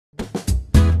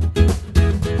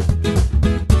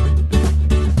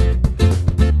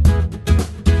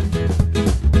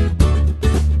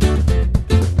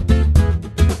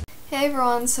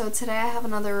everyone, so today I have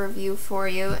another review for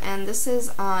you, and this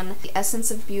is on the Essence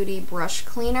of Beauty brush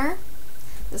cleaner.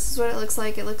 This is what it looks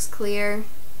like. It looks clear.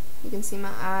 You can see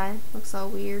my eye. Looks all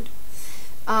weird.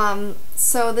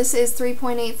 So this is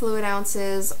 3.8 fluid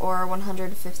ounces or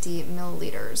 150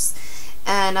 milliliters.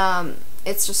 And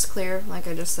it's just clear, like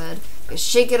I just said. You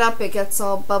shake it up, it gets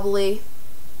all bubbly.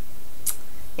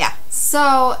 Yeah,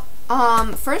 so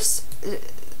first,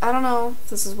 I don't know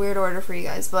if this is weird order for you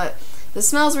guys, but this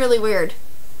smells really weird.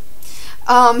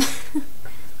 I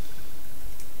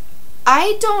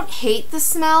don't hate the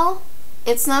smell.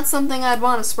 It's not something I'd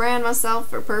want to spray on myself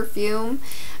for perfume,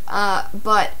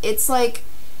 but it's like,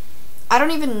 I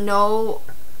don't even know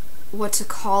what to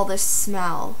call this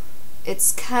smell.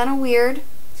 It's kind of weird.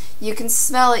 You can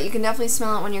smell it. You can definitely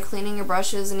smell it when you're cleaning your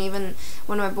brushes, and even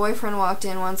when my boyfriend walked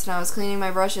in once and I was cleaning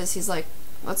my brushes, he's like,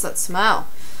 "What's that smell?"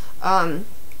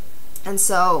 And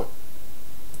so,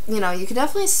 you know, you can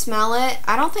definitely smell it.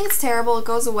 I don't think it's terrible. It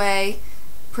goes away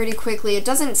pretty quickly. It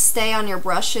doesn't stay on your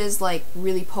brushes like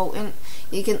really potent.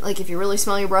 You can, like, if you really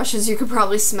smell your brushes, you could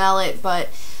probably smell it, but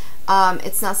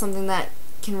it's not something that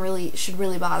should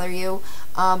really bother you.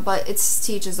 But it's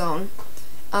to each his own.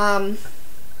 But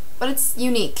it's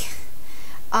unique.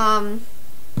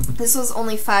 This was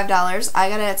only $5. I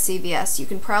got it at CVS. You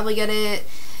can probably get it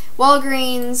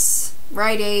Walgreens,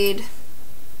 Rite Aid,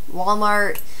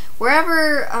 Walmart,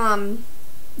 wherever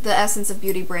the Essence of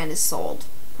Beauty brand is sold,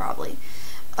 probably.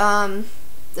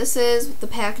 This is the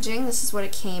packaging. This is what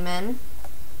it came in.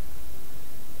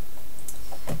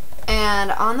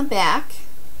 And on the back,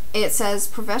 it says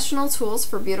professional tools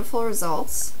for beautiful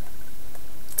results.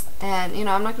 And, you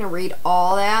know, I'm not going to read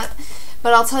all that,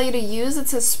 but I'll tell you to use. It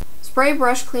says spray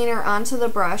brush cleaner onto the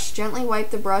brush, gently wipe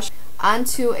the brush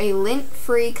onto a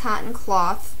lint-free cotton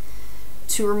cloth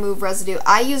to remove residue.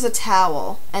 I use a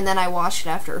towel and then I wash it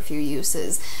after a few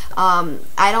uses.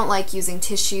 I don't like using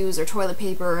tissues or toilet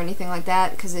paper or anything like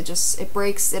that because it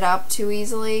breaks it up too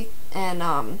easily and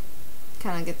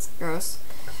kind of gets gross.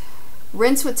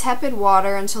 Rinse with tepid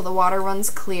water until the water runs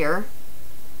clear.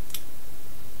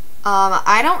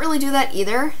 I don't really do that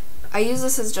either. I use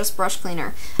this as just brush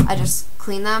cleaner. I just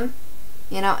clean them,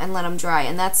 you know, and let them dry,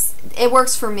 and it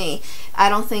works for me. I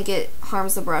don't think it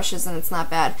harms the brushes, and it's not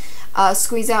bad.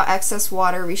 Squeeze out excess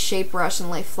water, reshape brush,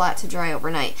 and lay flat to dry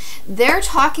overnight. They're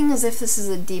talking as if this is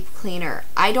a deep cleaner.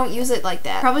 I don't use it like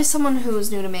that. Probably someone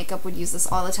who's new to makeup would use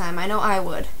this all the time. I know I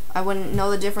would. I wouldn't know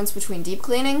the difference between deep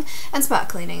cleaning and spot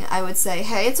cleaning. I would say,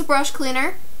 hey, it's a brush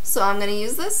cleaner, so I'm going to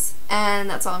use this, and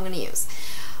that's all I'm going to use.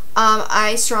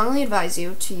 I strongly advise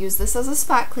you to use this as a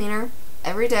spot cleaner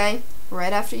every day,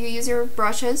 right after you use your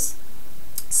brushes,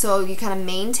 so you kind of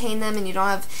maintain them and you don't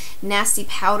have nasty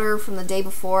powder from the day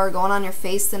before going on your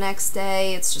face the next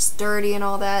day. It's just dirty and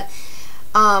all that.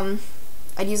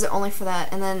 I'd use it only for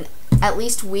that. And then at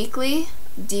least weekly,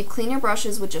 deep clean your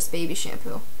brushes with just baby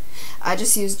shampoo. I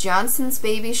just use Johnson's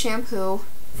baby shampoo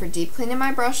for deep cleaning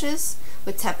my brushes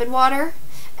with tepid water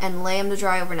and lay them to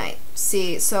dry overnight.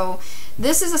 See, so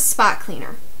this is a spot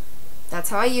cleaner.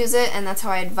 That's how I use it, and that's how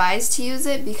I advise to use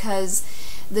it, because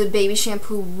the baby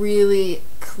shampoo really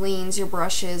cleans your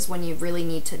brushes when you really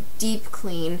need to deep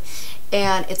clean,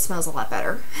 and it smells a lot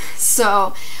better.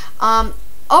 So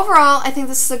overall, I think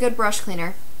this is a good brush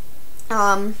cleaner.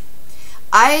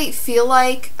 I feel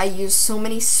like I use so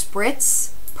many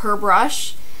spritz per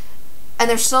brush, and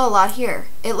there's still a lot here.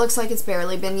 It looks like it's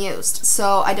barely been used.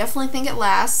 So I definitely think it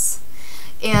lasts,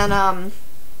 and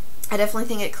I definitely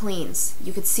think it cleans.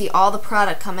 You could see all the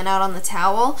product coming out on the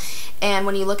towel, and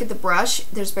when you look at the brush,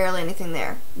 there's barely anything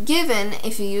there. Given,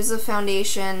 if you use a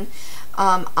foundation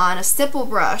on a stipple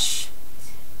brush,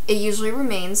 it usually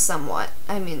remains somewhat.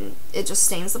 I mean, it just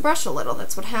stains the brush a little.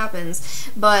 That's what happens.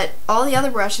 But all the other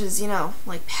brushes, you know,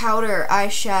 like powder,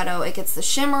 eyeshadow, it gets the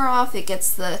shimmer off, it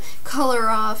gets the color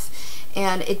off,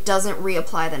 and it doesn't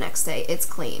reapply the next day. It's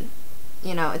clean.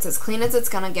 You know, it's as clean as it's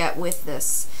gonna get with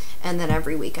this, and then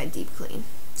every week I deep clean.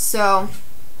 So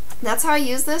that's how I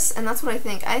use this, and that's what I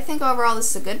think. I think overall this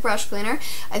is a good brush cleaner.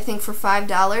 I think for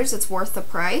 $5 it's worth the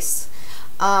price.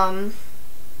 So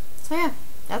yeah,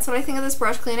 that's what I think of this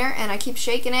brush cleaner, and I keep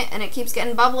shaking it and it keeps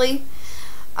getting bubbly.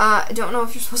 I don't know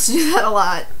if you're supposed to do that a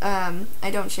lot.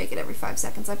 I don't shake it every 5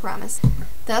 seconds, I promise.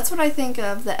 That's what I think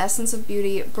of the Essence of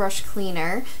Beauty brush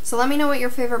cleaner. So let me know what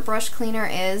your favorite brush cleaner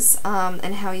is,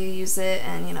 and how you use it,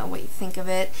 and you know what you think of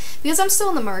it. Because I'm still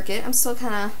in the market. I'm still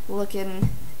kind of looking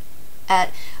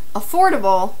at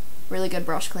affordable, really good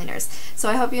brush cleaners. So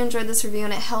I hope you enjoyed this review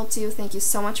and it helped you. Thank you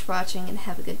so much for watching, and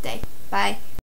have a good day. Bye.